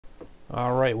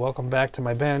Alright, welcome back to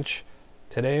my bench.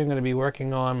 Today I'm going to be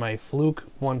working on my Fluke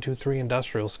 123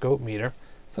 industrial scope meter.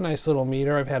 It's a nice little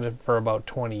meter. I've had it for about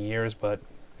 20 years, but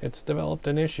it's developed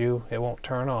an issue. It won't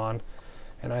turn on,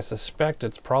 and I suspect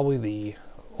it's probably the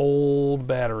old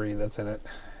battery that's in it.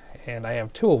 And I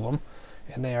have two of them,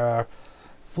 and they are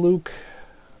Fluke.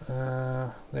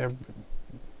 Let's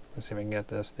see if I can get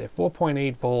this. They're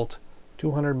 4.8 volt,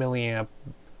 200 milliamp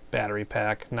battery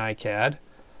pack NiCad.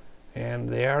 And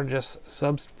they are just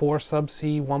four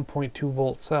subsea 1.2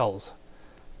 volt cells.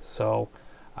 So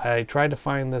I tried to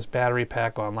find this battery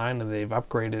pack online, and they've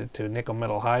upgraded it to nickel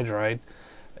metal hydride,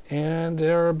 and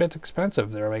they're a bit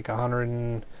expensive. They're like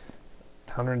 $110,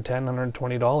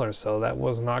 $120, so that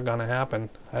was not going to happen.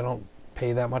 I don't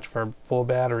pay that much for full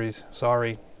batteries.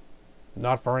 Sorry,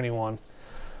 not for anyone.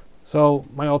 So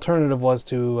my alternative was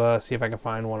to see if I could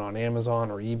find one on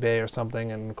Amazon or eBay or something,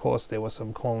 and of course there was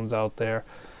some clones out there.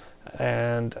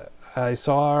 And I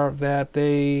saw that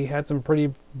they had some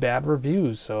pretty bad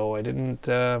reviews, so I didn't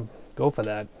go for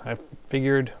that. I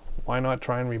figured, why not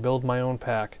try and rebuild my own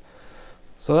pack?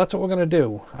 So that's what we're going to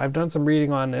do. I've done some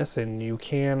reading on this, and you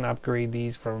can upgrade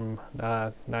these from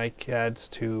NiCads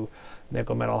to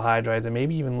nickel metal hydrides and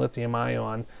maybe even lithium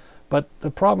ion. But the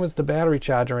problem is the battery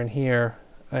charger in here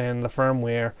and the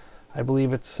firmware. I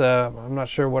believe it's, I'm not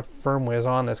sure what firmware is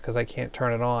on this because I can't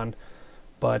turn it on.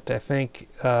 But I think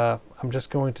I'm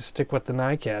just going to stick with the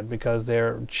NiCad because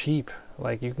they're cheap.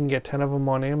 Like, you can get 10 of them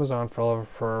on Amazon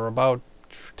for about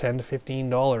 $10 to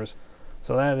 $15.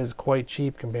 So that is quite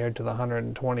cheap compared to the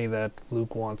 $120 that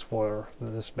Fluke wants for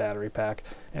this battery pack.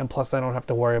 And plus I don't have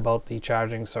to worry about the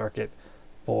charging circuit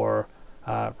for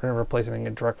replacing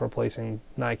a direct replacing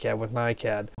NiCad with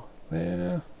NiCad.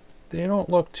 Yeah, they don't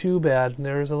look too bad.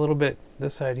 There's a little bit,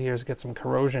 this side here has got some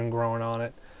corrosion growing on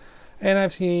it. And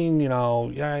I've seen, you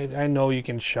know, I know you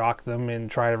can shock them and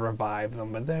try to revive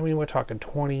them, but then, I mean, we're talking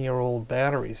 20-year-old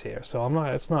batteries here, so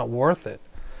it's not worth it.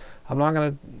 I'm not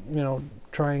going to, you know,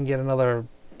 try and get another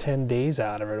 10 days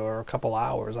out of it or a couple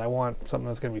hours. I want something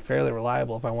that's going to be fairly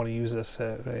reliable if I want to use this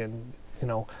in, you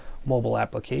know, mobile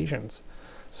applications.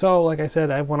 So, like I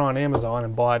said, I went on Amazon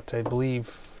and bought, I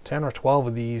believe, 10 or 12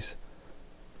 of these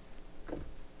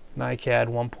NiCad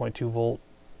 1.2 volt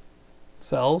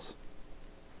cells.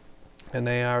 And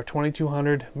they are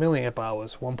 2200 milliamp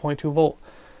hours, 1.2 volt.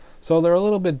 So they're a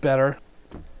little bit better.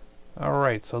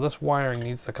 Alright, so this wiring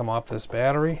needs to come off this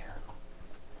battery.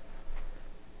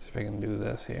 See if I can do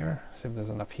this here. See if there's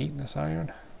enough heat in this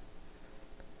iron.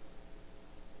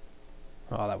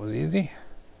 Oh, that was easy.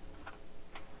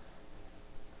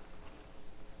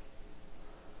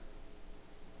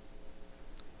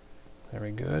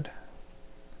 Very good.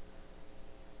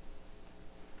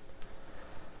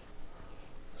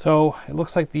 So it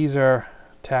looks like these are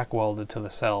tack welded to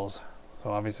the cells. So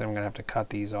obviously I'm going to have to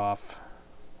cut these off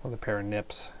with a pair of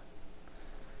nips.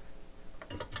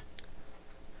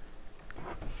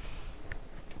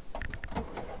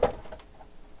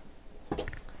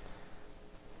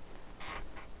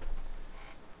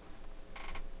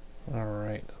 All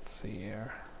right, let's see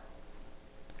here.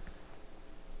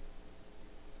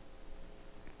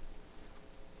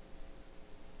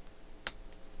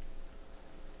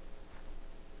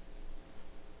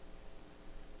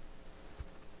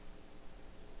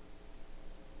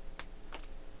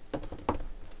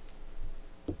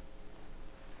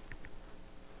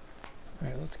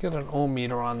 Let's get an ohm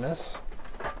meter on this.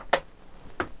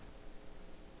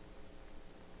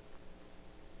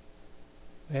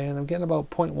 And I'm getting about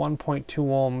 0.1, 0.2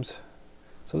 ohms.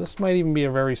 So this might even be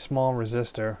a very small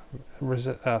resistor,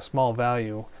 small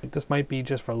value. This might be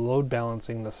just for load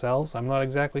balancing the cells. I'm not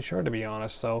exactly sure, to be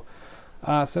honest. So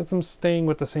since I'm staying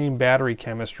with the same battery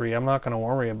chemistry, I'm not going to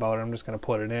worry about it. I'm just going to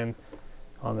put it in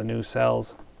on the new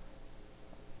cells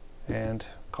and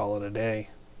call it a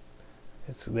day.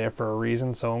 It's there for a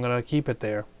reason, so I'm going to keep it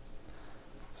there.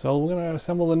 So we're going to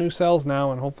assemble the new cells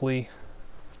now, and hopefully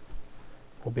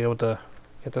we'll be able to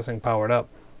get this thing powered up.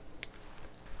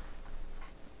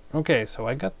 Okay, so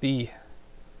I got the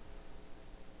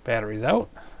batteries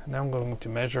out. Now I'm going to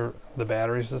measure the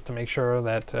batteries just to make sure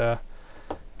that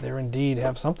they indeed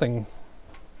have some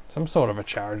sort of a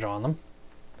charge on them.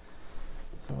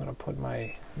 So I'm going to put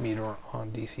my meter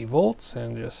on DC volts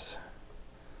and just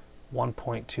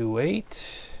 1.28,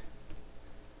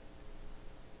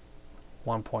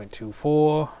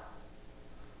 1.24,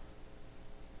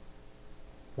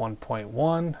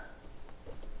 1.1,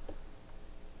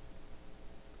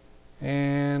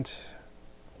 and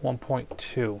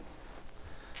 1.2.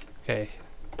 Okay,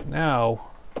 now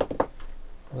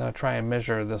I'm going to try and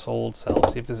measure this old cell,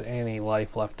 see if there's any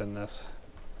life left in this.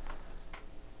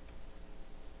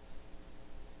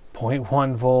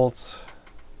 0.1 volts.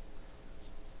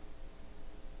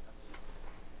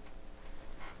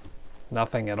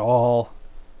 Nothing at all.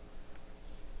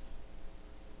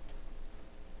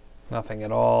 Nothing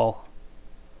at all.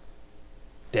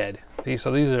 Dead.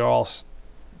 So these are all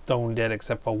stone dead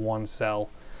except for one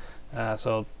cell.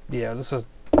 So yeah, this is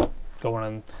going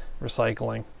in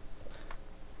recycling.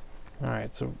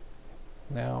 Alright, so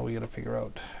now we got to figure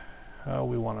out how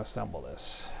we want to assemble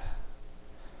this.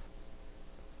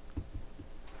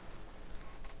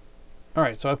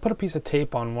 Alright, so I put a piece of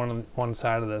tape on one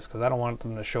side of this because I don't want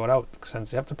them to show it out,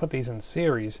 since you have to put these in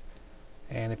series,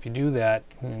 and if you do that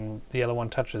and the other one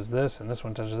touches this and this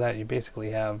one touches that, you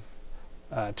basically have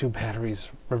two batteries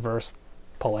reverse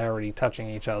polarity touching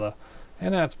each other,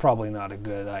 and that's probably not a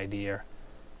good idea.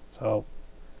 So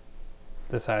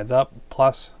this side's up,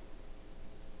 plus,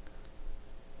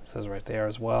 it says right there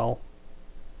as well,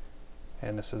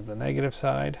 and this is the negative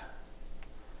side,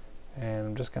 and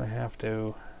I'm just going to have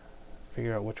to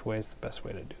figure out which way is the best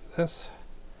way to do this,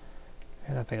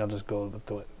 and I think I'll just go with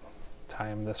it, tie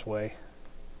them this way.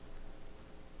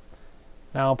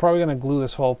 Now I'm probably going to glue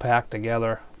this whole pack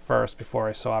together first before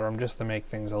I solder them, just to make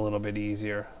things a little bit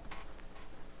easier.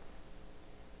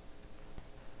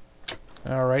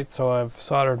 Alright, so I've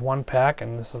soldered one pack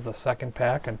and this is the second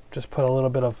pack, and just put a little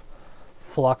bit of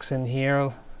flux in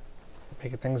here,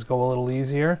 make things go a little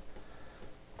easier.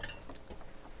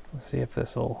 Let's see if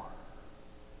this will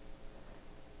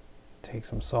take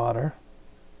some solder.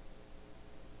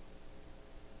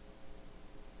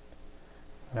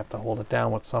 I have to hold it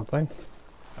down with something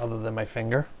other than my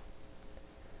finger.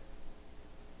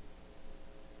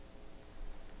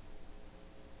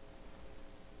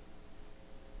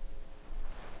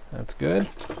 That's good.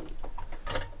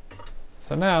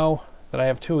 So now that I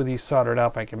have two of these soldered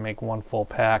up, I can make one full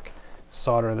pack,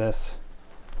 solder this,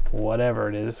 whatever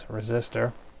it is,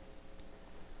 resistor,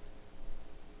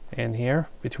 in here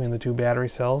between the two battery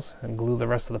cells, and glue the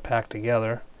rest of the pack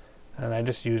together. And I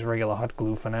just use regular hot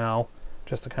glue for now,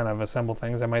 just to kind of assemble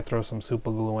things. I might throw some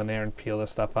super glue in there and peel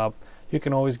this stuff up. You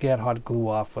can always get hot glue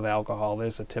off with alcohol.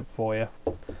 There's a tip for you.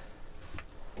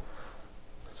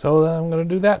 So I'm going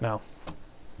to do that now.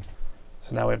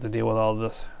 So now we have to deal with all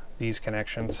of these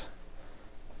connections.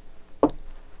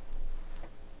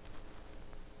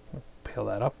 Peel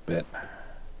that up a bit. I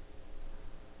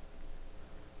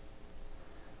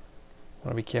want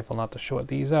to be careful not to short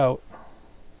these out.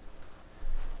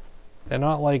 They're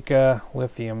not like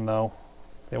lithium though.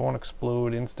 They won't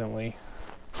explode instantly.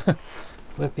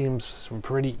 Lithium's some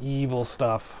pretty evil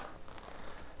stuff.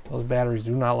 Those batteries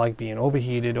do not like being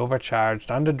overheated, overcharged,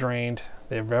 underdrained.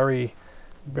 They're very,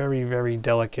 very, very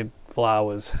delicate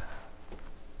flowers.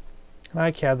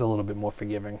 iCAD's a little bit more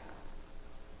forgiving.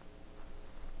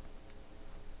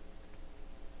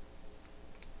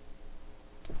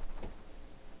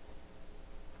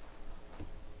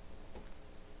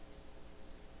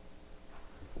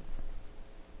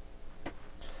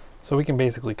 So we can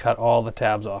basically cut all the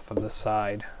tabs off of this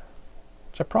side,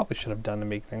 which I probably should have done to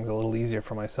make things a little easier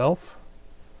for myself.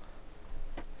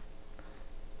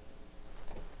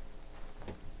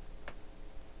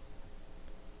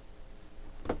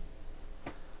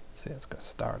 See, it's going to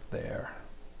start there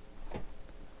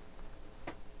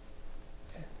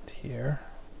and here,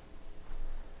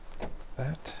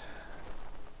 that.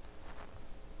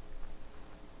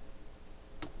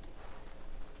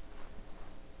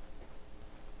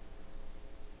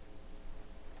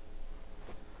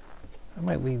 I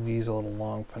might leave these a little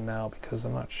long for now because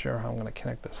I'm not sure how I'm going to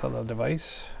connect this other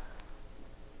device.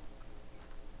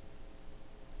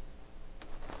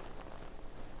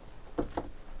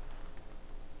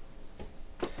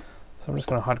 So I'm just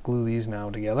going to hot glue these now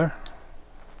together.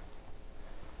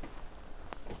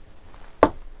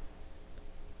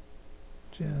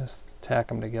 Just tack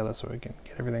them together so we can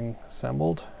get everything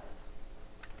assembled.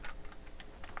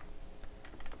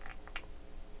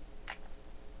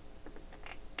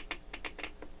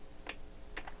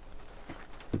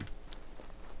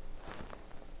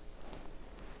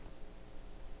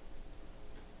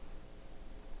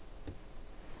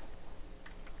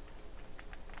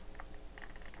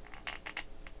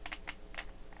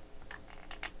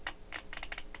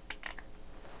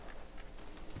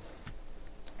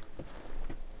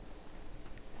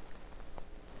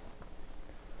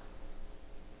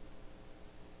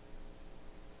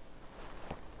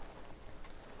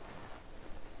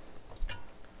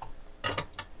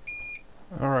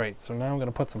 Alright, so now I'm going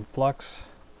to put some flux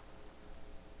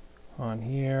on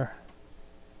here.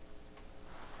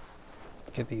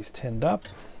 Get these tinned up.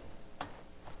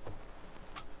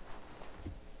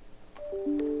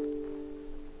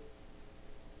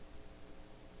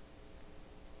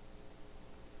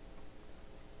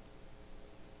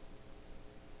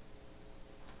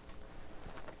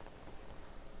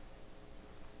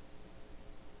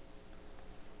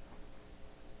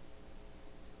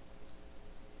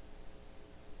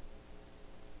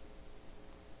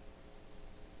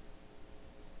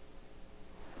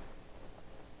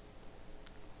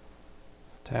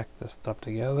 tack this stuff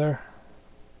together.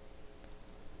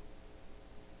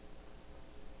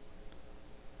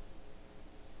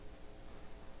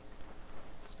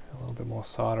 A little bit more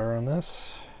solder on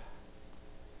this.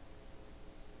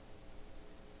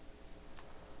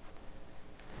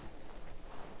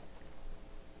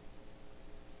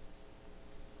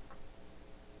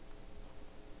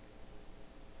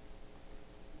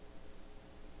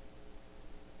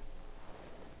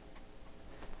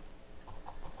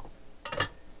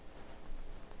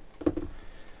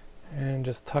 And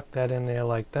just tuck that in there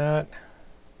like that.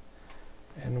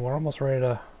 And we're almost ready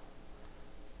to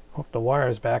hook the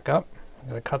wires back up. I'm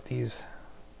going to cut these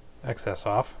excess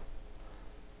off.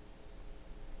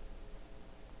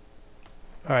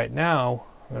 Alright, now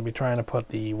I'm going to be trying to put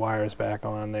the wires back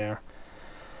on there.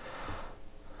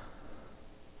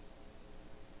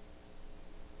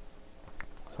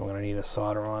 So I'm going to need a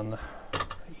solder on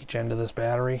each end of this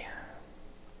battery.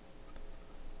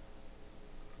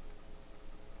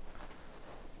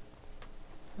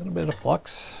 A little bit of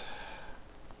flux.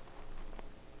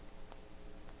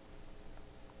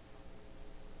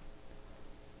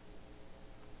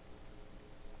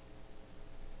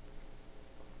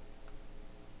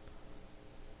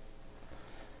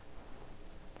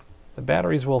 The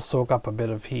batteries will soak up a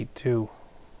bit of heat too,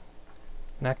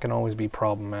 and that can always be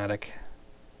problematic.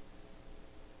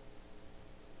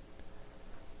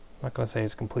 I'm not going to say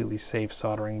it's completely safe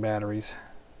soldering batteries.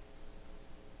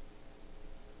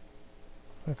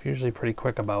 I'm usually pretty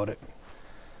quick about it.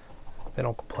 They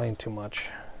don't complain too much.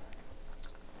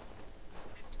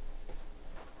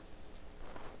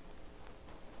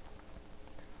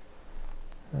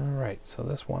 Alright, so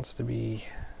this wants to be...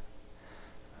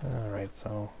 Alright,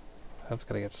 so that's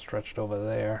going to get stretched over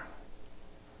there.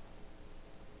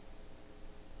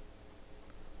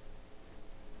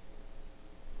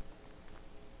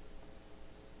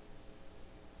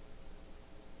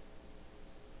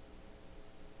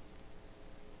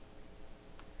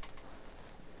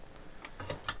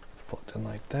 In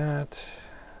like that.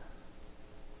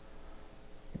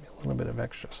 Give me a little bit of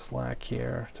extra slack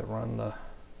here to run the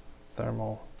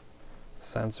thermal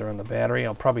sensor in the battery.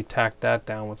 I'll probably tack that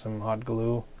down with some hot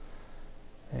glue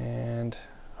and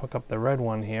hook up the red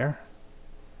one here.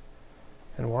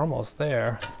 And we're almost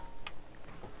there.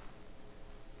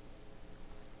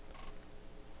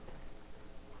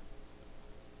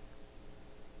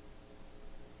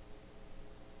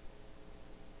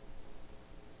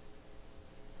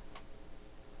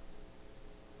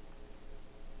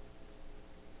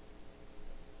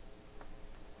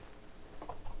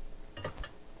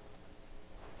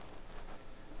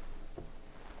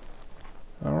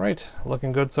 Alright,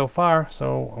 looking good so far,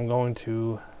 so I'm going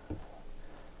to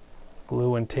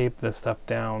glue and tape this stuff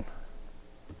down,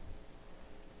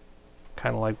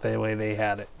 kind of like the way they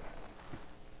had it.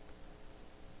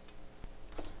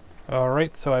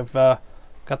 Alright, so I've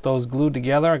got those glued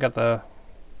together. I got the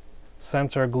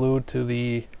sensor glued to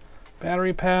the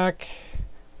battery pack.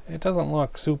 It doesn't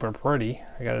look super pretty.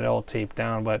 I got it all taped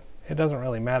down, but it doesn't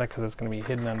really matter because it's going to be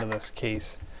hidden under this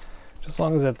case, just as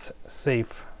long as it's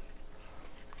safe.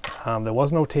 There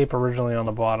was no tape originally on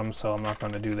the bottom, so I'm not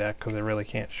going to do that because I really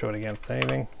can't show it against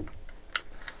anything.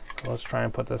 So let's try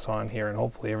and put this on here and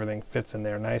hopefully everything fits in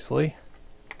there nicely.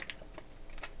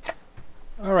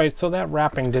 Alright, so that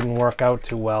wrapping didn't work out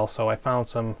too well, so I found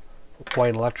some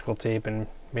white electrical tape and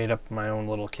made up my own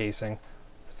little casing.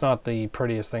 It's not the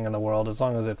prettiest thing in the world. As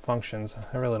long as it functions,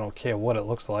 I really don't care what it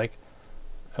looks like.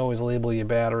 Always label your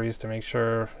batteries to make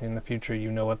sure in the future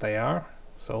you know what they are.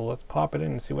 So let's pop it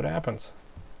in and see what happens.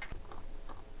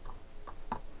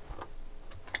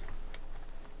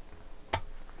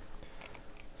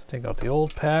 Take out the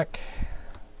old pack.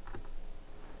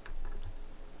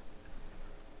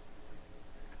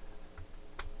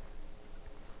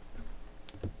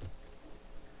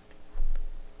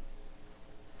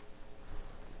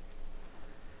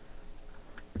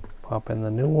 Pop in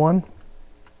the new one.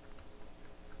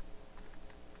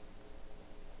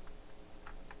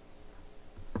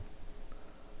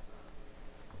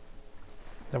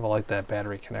 Never liked that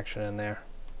battery connection in there.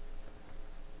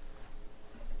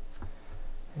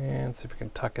 And see if we can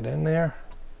tuck it in there.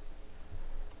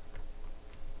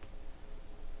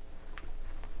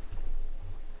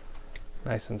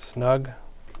 Nice and snug.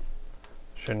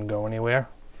 Shouldn't go anywhere.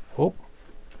 Oop.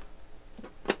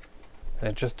 And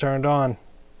it just turned on.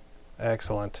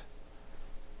 Excellent.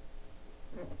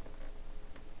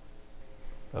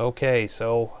 Okay,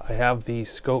 so I have the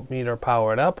ScopeMeter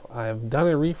powered up. I've done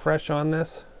a refresh on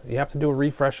this. You have to do a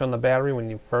refresh on the battery when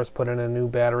you first put in a new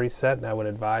battery set, and I would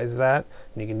advise that.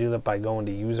 And you can do that by going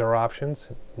to user options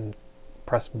and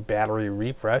press battery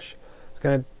refresh. It's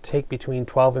going to take between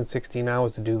 12 and 16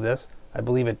 hours to do this. I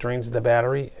believe it drains the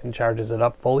battery and charges it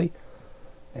up fully.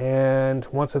 And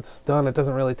once it's done, it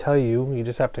doesn't really tell you. You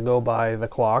just have to go by the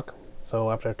clock.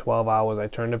 So after 12 hours, I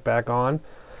turned it back on.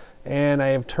 And I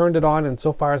have turned it on, and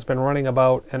so far it's been running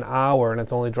about an hour, and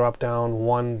it's only dropped down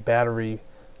one battery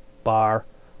bar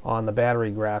on the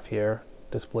battery graph here,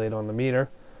 displayed on the meter.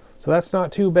 So that's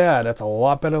not too bad. That's a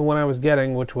lot better than what I was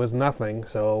getting, which was nothing.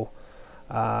 So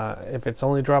if it's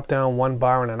only dropped down one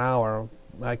bar in an hour,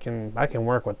 I can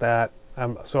work with that.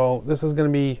 So this is going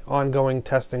to be ongoing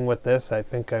testing with this. I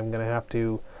think I'm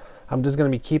just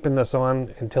going to be keeping this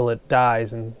on until it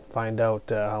dies and find out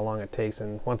how long it takes.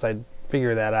 And once I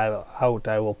figure that out,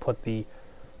 I will put the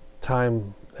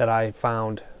time that I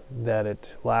found that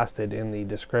it lasted in the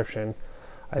description.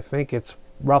 I think it's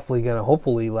roughly going to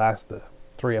hopefully last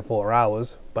 3 or 4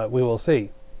 hours, but we will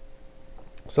see.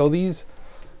 So these,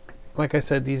 like I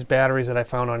said, these batteries that I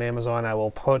found on Amazon, I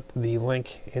will put the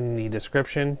link in the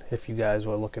description if you guys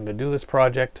were looking to do this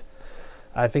project.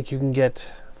 I think you can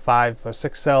get 5 or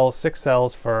 6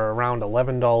 cells for around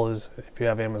 $11 if you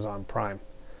have Amazon Prime.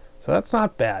 So that's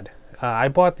not bad. I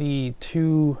bought the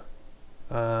two,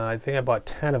 I think I bought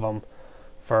 10 of them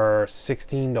for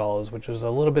 $16, which is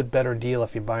a little bit better deal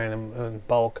if you're buying them in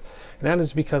bulk. And that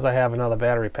is because I have another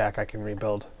battery pack I can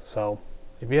rebuild. So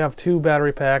if you have 2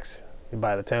 battery packs, you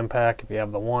buy the 10 pack. If you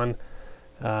have the 1,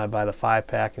 buy the 5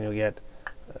 pack, and you'll get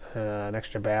an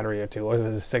extra battery or 2. Or is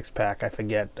it a 6 pack? I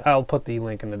forget. I'll put the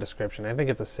link in the description. I think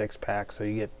it's a 6 pack, so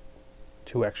you get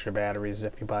 2 extra batteries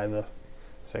if you buy the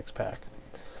 6 pack.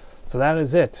 So that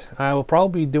is it. I will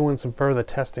probably be doing some further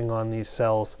testing on these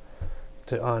cells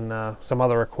on some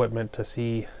other equipment to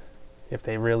see if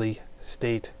they really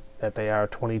state that they are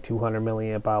 2200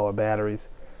 milliamp hour batteries,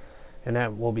 and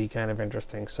that will be kind of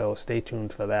interesting, so stay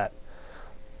tuned for that.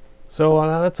 So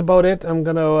that's about it. I'm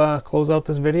gonna close out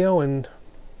this video, and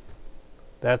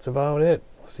that's about it.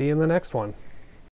 See you in the next one.